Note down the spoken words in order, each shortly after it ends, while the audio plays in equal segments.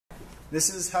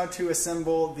This is how to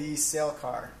assemble the sail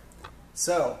car.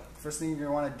 So, first thing you're going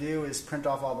to want to do is print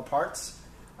off all the parts.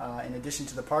 In addition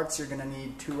to the parts, you're going to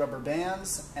need 2 rubber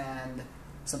bands and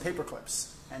some paper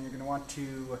clips. And you're going to want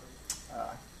to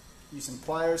use some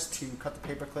pliers to cut the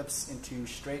paper clips into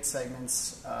straight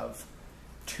segments of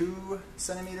 2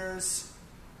 centimeters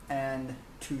and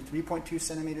 2 3.2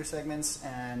 centimeter segments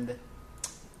and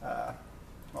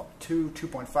 2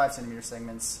 2.5 centimeter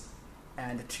segments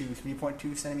and 2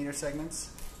 3.2 centimeter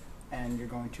segments. And you're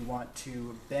going to want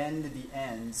to bend the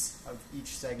ends of each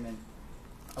segment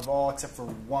of all except for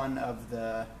one of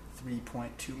the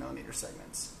 3.2 millimeter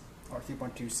segments, or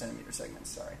 3.2 centimeter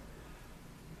segments, sorry.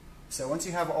 So once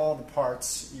you have all the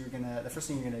parts, the first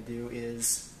thing you're gonna do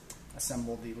is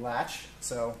assemble the latch.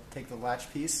 So take the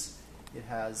latch piece. It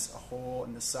has a hole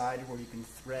in the side where you can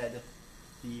thread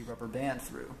the rubber band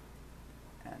through.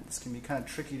 And this can be kind of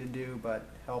tricky to do, but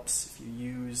helps if you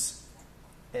use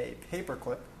a paper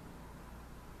clip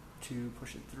to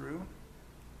push it through.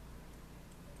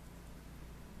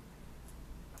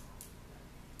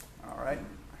 Alright,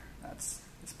 that's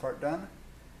this part done.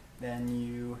 Then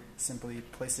you simply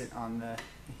place it on the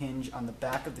hinge on the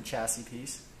back of the chassis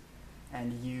piece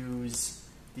and use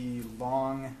the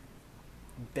long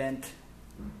bent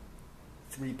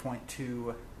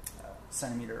 3.2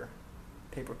 centimeter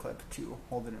paper clip to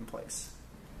hold it in place.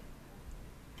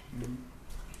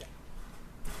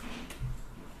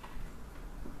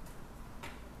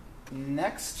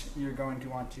 Next, you're going to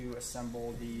want to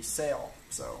assemble the sail.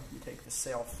 So you take the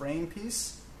sail frame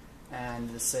piece and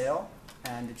the sail,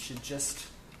 and you should just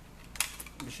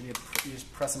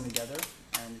press them together,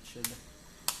 and it should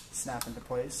snap into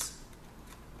place.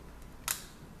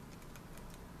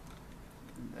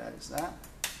 That is that.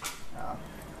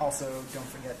 Also, don't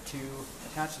forget to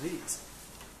attach these,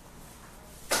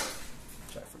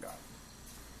 which I forgot.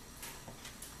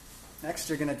 Next,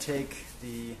 you're going to take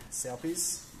the sail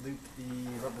piece, loop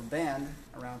the rubber band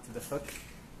around through the hook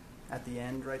at the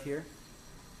end right here.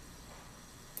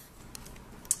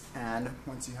 And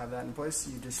once you have that in place,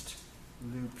 you just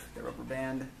loop the rubber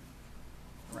band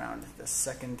around the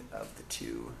second of the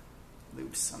 2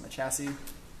 loops on the chassis.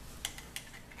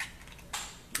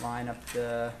 Line up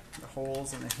the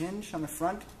holes in the hinge on the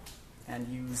front and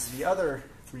use the other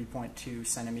 3.2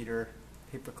 centimeter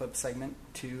paper clip segment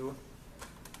to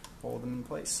hold them in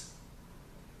place.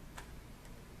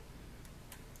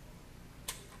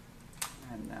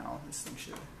 And now this thing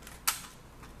should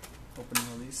open and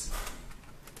release.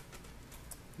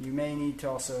 You may need to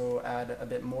also add a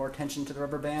bit more tension to the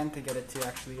rubber band to get it to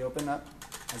actually open up.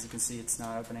 As you can see, it's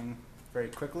not opening very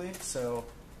quickly, so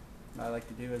what I like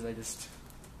to do is I just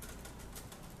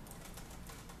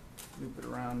loop it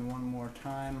around one more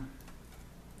time,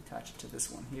 attach it to this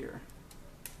one here.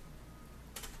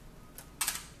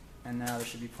 And now there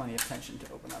should be plenty of tension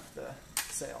to open up the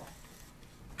sail.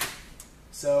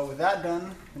 So with that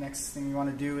done, the next thing you want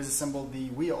to do is assemble the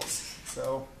wheels.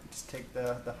 So just take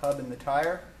the hub and the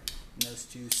tire, and those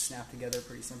two snap together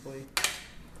pretty simply.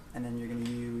 And then you're going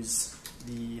to use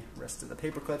the rest of the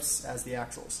paper clips as the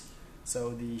axles. So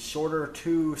the shorter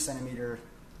 2 centimeter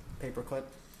paper clip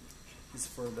is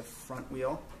for the front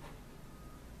wheel.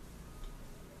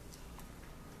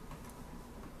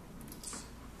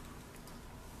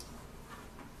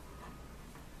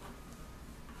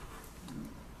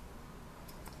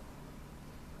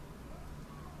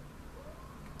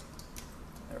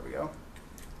 There we go.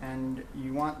 And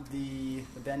you want the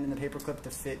bend in the paper clip to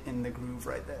fit in the groove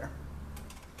right there.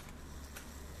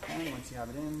 And once you have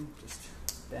it in, just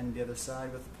bend the other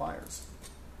side with the pliers.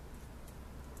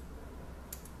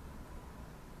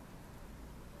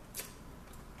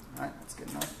 Alright, that's good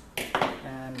enough.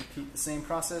 And repeat the same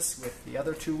process with the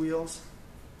other 2 wheels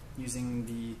using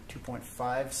the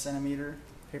 2.5 centimeter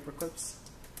paper clips.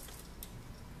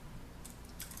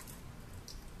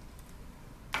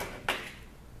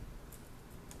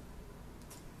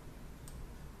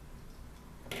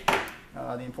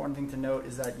 The important thing to note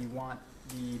is that you want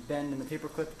the bend in the paper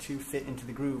clip to fit into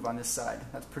the groove on this side.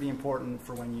 That's pretty important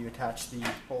for when you attach the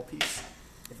whole piece.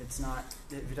 If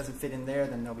it doesn't fit in there,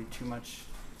 then there'll be too much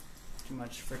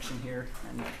friction here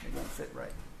and it won't fit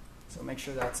right. So make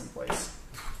sure that's in place.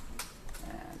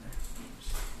 And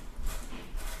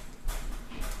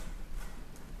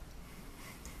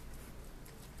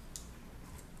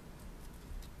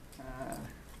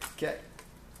okay,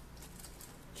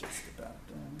 just about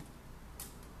done.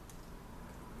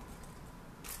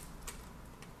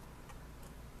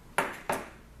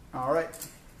 Alright,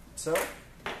 so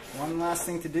one last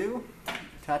thing to do,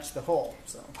 attach the hull.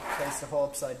 So place the hull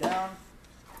upside down,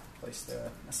 place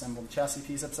the assembled chassis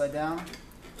piece upside down,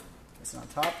 Place it on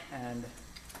top, and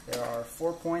there are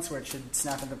 4 points where it should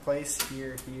snap into place,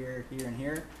 here, here, here, and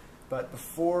here. But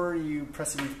before you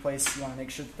press it into place, you want to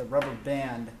make sure that the rubber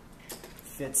band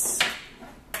fits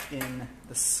in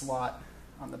the slot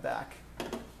on the back, the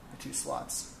 2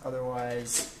 slots.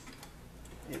 Otherwise,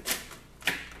 it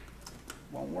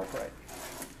won't work right.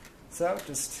 So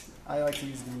I like to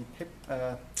use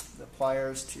the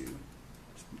pliers to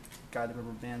just guide the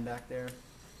rubber band back there.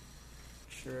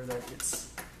 Sure that it's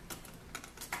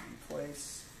in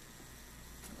place.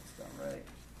 It's done right.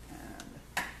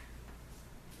 And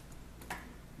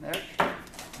there.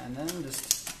 And then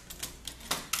just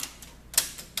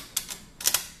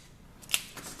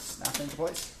snap into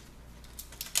place.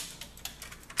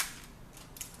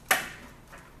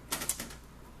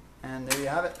 And there you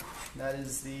have it. That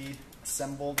is the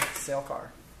assembled sail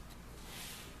car.